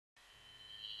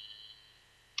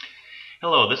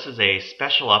Hello, this is a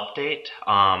special update.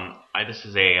 This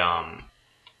is a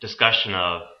discussion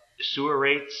of sewer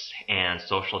rates and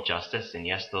social justice, and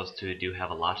yes, those two do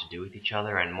have a lot to do with each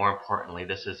other, and more importantly,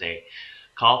 this is a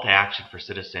call to action for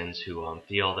citizens who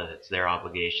feel that it's their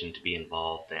obligation to be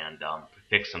involved and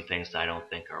fix some things that I don't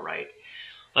think are right.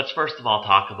 Let's first of all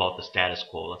talk about the status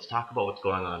quo. Let's talk about what's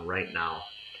going on right now.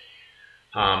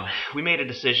 We made a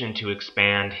decision to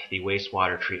expand the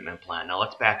wastewater treatment plant. Now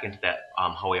let's back into that,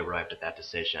 how we arrived at that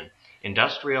decision.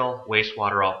 Industrial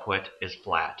wastewater output is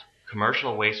flat.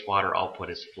 Commercial wastewater output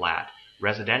is flat.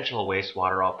 Residential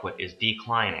wastewater output is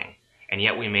declining. And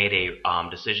yet we made a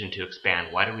decision to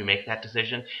expand. Why did we make that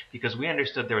decision? Because we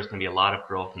understood there was going to be a lot of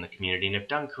growth in the community, and if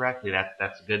done correctly,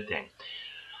 that's a good thing.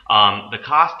 The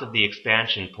cost of the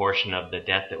expansion portion of the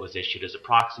debt that was issued is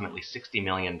approximately $60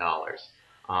 million.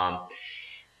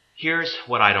 Here's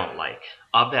what I don't like.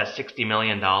 Of that $60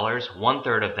 million,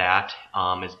 1/3 of that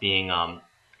is being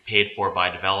paid for by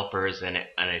developers and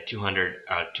a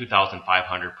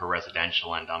 $2,500 per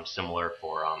residential and similar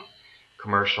for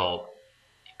commercial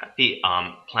fee,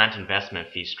 plant investment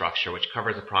fee structure, which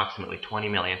covers approximately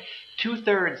 $20 million.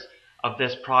 2/3 of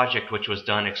this project, which was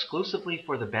done exclusively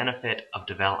for the benefit of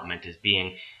development, is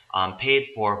being paid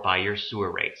for by your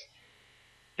sewer rates.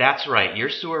 That's right, your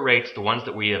sewer rates, the ones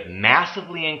that we have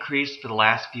massively increased for the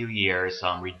last few years,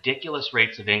 ridiculous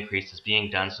rates of increase is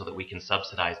being done so that we can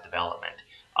subsidize development.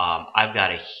 I've got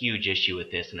a huge issue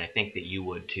with this, and I think that you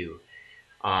would too.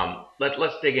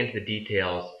 Let's dig into the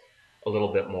details a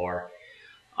little bit more.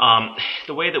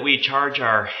 The way that we charge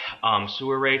our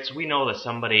sewer rates, we know that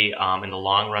somebody, in the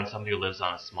long run, somebody who lives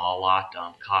on a small lot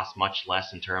costs much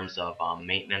less in terms of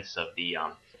maintenance of the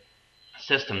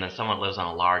system than someone who lives on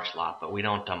a large lot, but we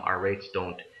don't. Our rates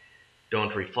don't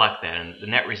reflect that, and the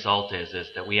net result is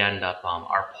that we end up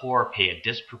our poor pay a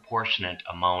disproportionate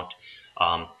amount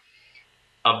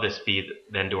of this fee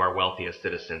than do our wealthiest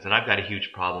citizens, and I've got a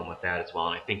huge problem with that as well,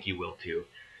 and I think you will too.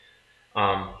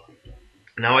 Now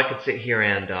I could sit here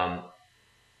and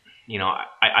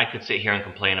I could sit here and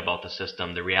complain about the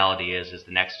system. The reality is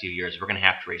the next few years we're going to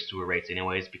have to raise sewer rates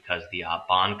anyways because the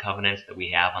bond covenants that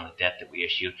we have on the debt that we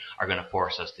issued are going to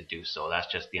force us to do so.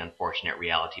 That's just the unfortunate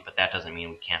reality, but that doesn't mean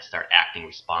we can't start acting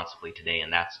responsibly today,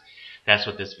 and that's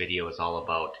what this video is all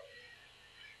about.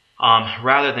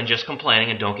 Rather than just complaining,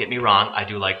 and don't get me wrong, I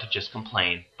do like to just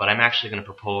complain, but I'm actually going to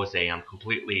propose a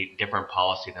completely different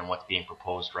policy than what's being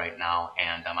proposed right now,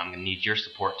 and I'm going to need your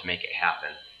support to make it happen.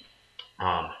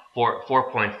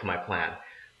 4 points to my plan.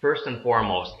 First and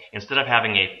foremost, instead of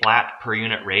having a flat per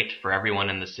unit rate for everyone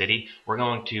in the city, we're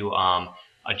going to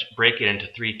break it into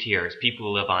 3 tiers. People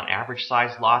who live on average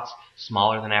size lots,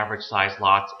 smaller than average size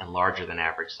lots, and larger than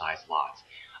average size lots.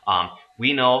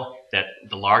 We know that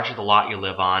the larger the lot you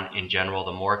live on, in general,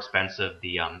 the more expensive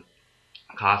the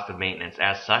cost of maintenance.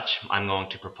 As such, I'm going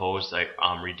to propose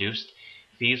reduced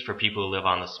fees for people who live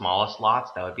on the smallest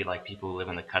lots. That would be like people who live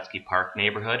in the Kutzke Park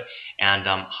neighborhood, and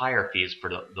higher fees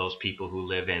for those people who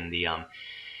live in the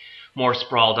more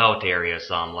sprawled out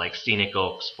areas, like Scenic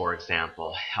Oaks, for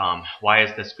example. Why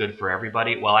is this good for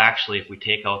everybody? Well, actually, if we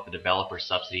take out the developer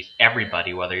subsidies,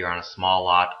 everybody, whether you're on a small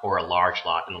lot or a large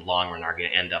lot, in the long run are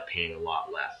going to end up paying a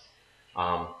lot less.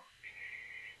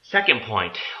 Second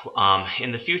point,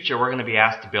 in the future we're going to be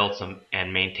asked to build some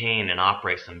and maintain and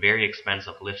operate some very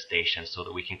expensive lift stations so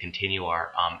that we can continue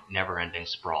our never-ending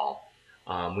sprawl.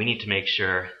 We need to make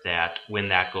sure that when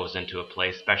that goes into a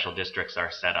place, special districts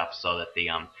are set up so that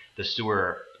the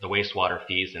wastewater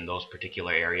fees in those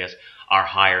particular areas are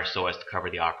higher so as to cover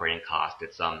the operating cost.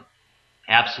 It's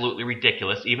absolutely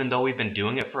ridiculous, even though we've been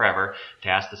doing it forever, to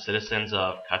ask the citizens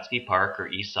of Kutzke Park or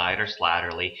East Side or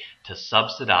Slatterly to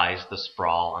subsidize the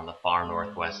sprawl on the far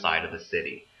northwest side of the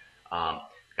city. Got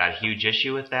a huge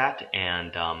issue with that,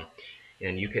 and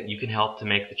you can help to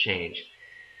make the change.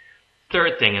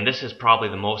 Third thing, and this is probably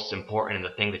the most important and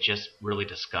the thing that just really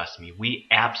disgusts me, we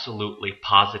absolutely,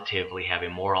 positively have a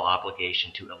moral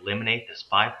obligation to eliminate this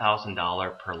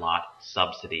 $5,000 per lot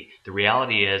subsidy. The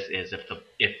reality is if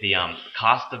the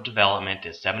cost of development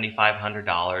is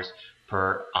 $7,500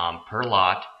 per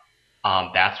lot,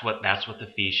 that's what the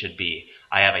fee should be.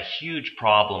 I have a huge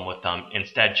problem with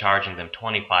instead charging them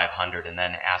 $2,500 and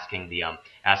then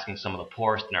asking some of the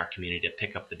poorest in our community to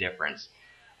pick up the difference.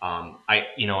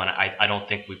 I don't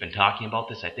think we've been talking about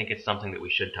this. I think it's something that we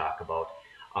should talk about.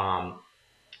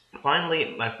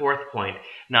 Finally, my fourth point.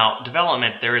 Now,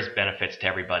 development, there is benefits to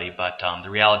everybody, but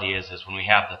the reality is when we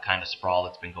have the kind of sprawl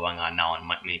that's been going on now in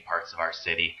many parts of our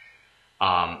city,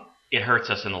 it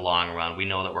hurts us in the long run. We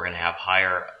know that we're going to have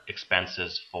higher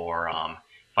expenses for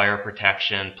fire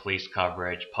protection, police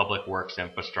coverage, public works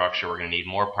infrastructure. We're going to need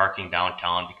more parking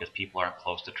downtown because people aren't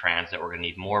close to transit. We're going to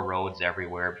need more roads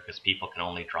everywhere because people can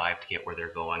only drive to get where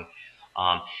they're going.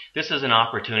 This is an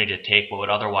opportunity to take what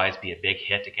would otherwise be a big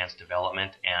hit against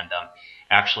development and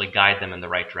actually guide them in the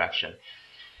right direction.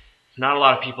 Not a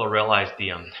lot of people realize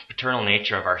the paternal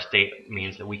nature of our state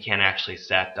means that we can actually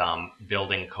set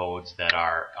building codes that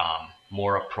are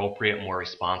more appropriate, more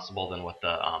responsible than what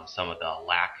the some of the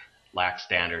lax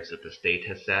standards that the state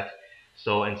has set.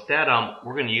 So instead,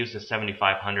 we're going to use the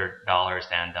 $7,500,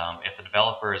 and if a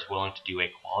developer is willing to do a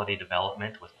quality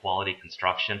development with quality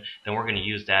construction, then we're going to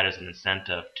use that as an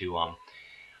incentive to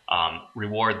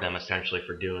reward them essentially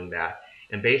for doing that.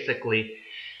 And basically,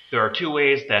 there are two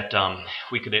ways that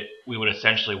we would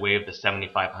essentially waive the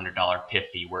 $7,500 PIF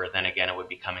fee, where then again it would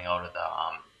be coming out of the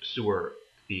sewer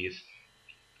fees.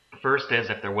 First is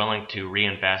if they're willing to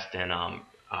reinvest in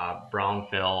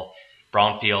brownfield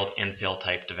infill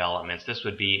type developments. This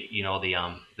would be,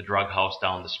 the drug house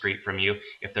down the street from you.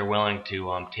 If they're willing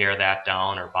to tear that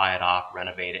down or buy it off,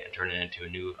 renovate it, and turn it into a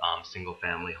new single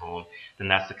family home, then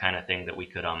that's the kind of thing that we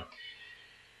could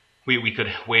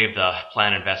waive the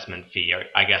plan investment fee.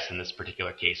 I guess in this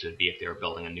particular case it would be if they were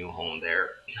building a new home there.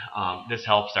 This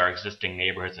helps our existing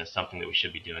neighborhoods, and it's something that we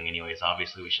should be doing anyways.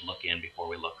 Obviously we should look in before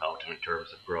we look out in terms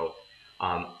of growth.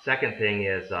 Second thing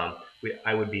is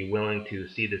I would be willing to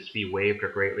see this fee waived or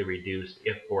greatly reduced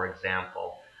if, for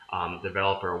example, the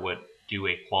developer would do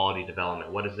a quality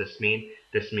development. What does this mean?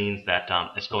 This means that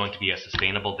it's going to be a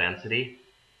sustainable density.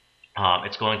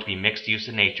 It's going to be mixed use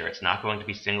in nature. It's not going to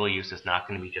be single use. It's not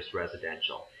going to be just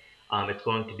residential. It's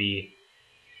going to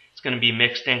be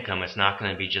mixed income. It's not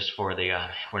going to be just for the.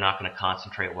 We're not going to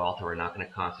concentrate wealth, or we're not going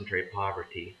to concentrate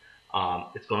poverty.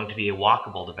 It's going to be a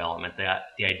walkable development.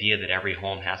 The idea that every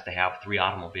home has to have 3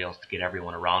 automobiles to get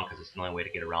everyone around because it's the only way to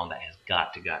get around that has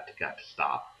got to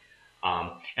stop.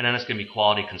 And then it's going to be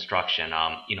quality construction.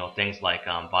 Things like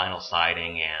vinyl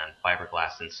siding and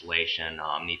fiberglass insulation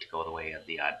need to go the way of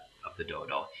the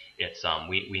dodo. It's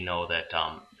we know that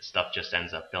stuff just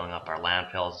ends up filling up our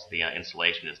landfills. The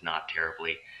insulation is not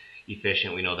terribly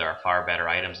efficient. We know there are far better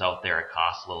items out there. It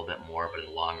costs a little bit more, but in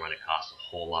the long run it costs a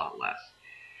whole lot less.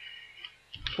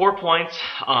 4 points,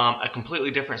 a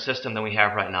completely different system than we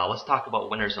have right now. Let's talk about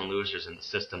winners and losers in the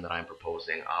system that I'm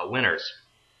proposing. Winners.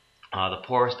 The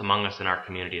poorest among us in our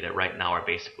community that right now are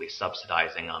basically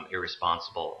subsidizing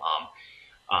irresponsible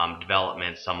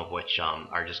development, some of which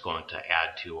are just going to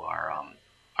add to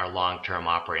our long-term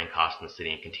operating costs in the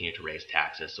city and continue to raise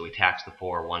taxes. So we tax the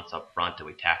poor once up front, and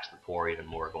we tax the poor even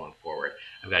more going forward.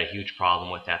 I've got a huge problem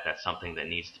with that. That's something that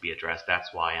needs to be addressed.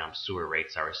 That's why sewer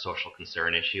rates are a social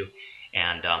concern issue,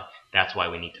 and that's why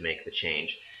we need to make the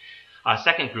change.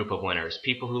 Second group of winners,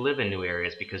 people who live in new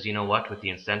areas, because you know what, with the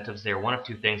incentives there, one of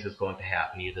two things is going to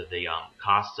happen. Either the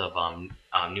costs of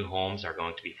new homes are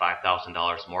going to be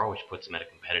 $5,000 more, which puts them at a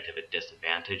competitive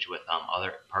disadvantage with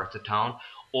other parts of town,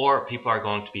 or people are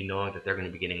going to be knowing that they're going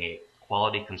to be getting a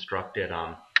quality constructed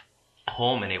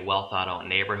home in a well thought out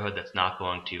neighborhood that's not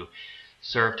going to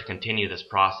serve to continue this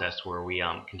process where we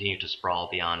continue to sprawl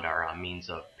beyond our means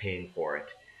of paying for it.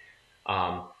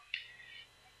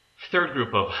 Third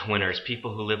group of winners,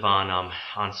 people who live on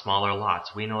smaller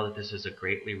lots. We know that this is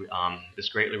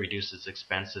greatly reduces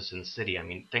expenses in the city. I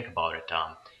mean, think about it.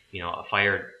 A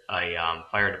fire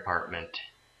department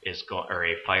or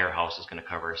a firehouse is going to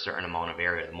cover a certain amount of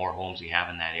area. The more homes we have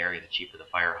in that area, the cheaper the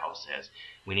firehouse is.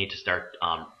 We need to start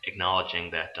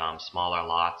acknowledging that smaller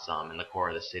lots in the core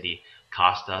of the city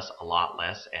cost us a lot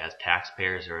less as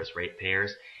taxpayers or as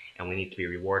ratepayers. And we need to be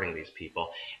rewarding these people.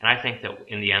 And I think that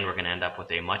in the end we're going to end up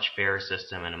with a much fairer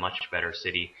system and a much better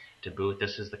city to boot.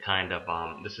 This is the kind of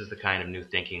new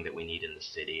thinking that we need in the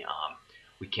city.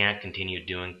 We can't continue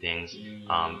doing things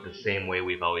the same way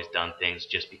we've always done things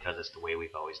just because it's the way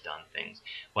we've always done things.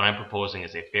 What I'm proposing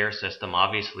is a fair system.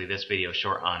 Obviously this video is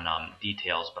short on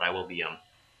details, but I will be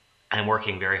I'm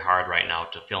working very hard right now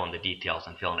to fill in the details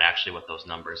and fill in actually what those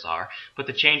numbers are. But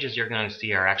the changes you're going to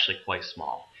see are actually quite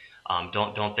small.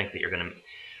 Don't think that you're going to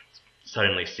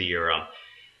suddenly see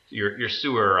your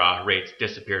sewer rates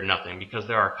disappear to nothing, because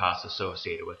there are costs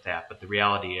associated with that. But the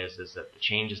reality is that the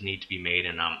changes need to be made,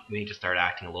 and we need to start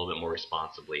acting a little bit more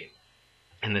responsibly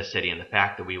in this city. And the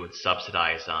fact that we would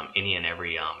subsidize any and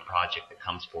every project that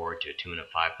comes forward to a tune of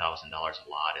 $5,000 a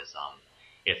lot is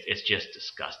it's just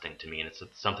disgusting to me, and it's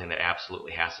something that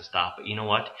absolutely has to stop. But you know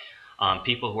what?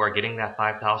 people who are getting that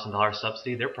 $5,000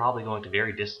 subsidy, they're probably going to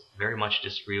very much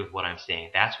disagree with what I'm saying.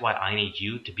 That's why I need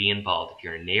you to be involved. If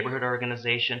you're a neighborhood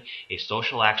organization, a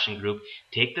social action group,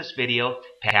 take this video,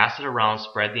 pass it around,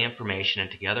 spread the information, and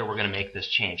together we're going to make this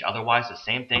change. Otherwise, the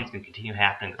same thing's going to continue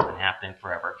happening that's been happening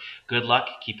forever. Good luck.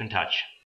 Keep in touch.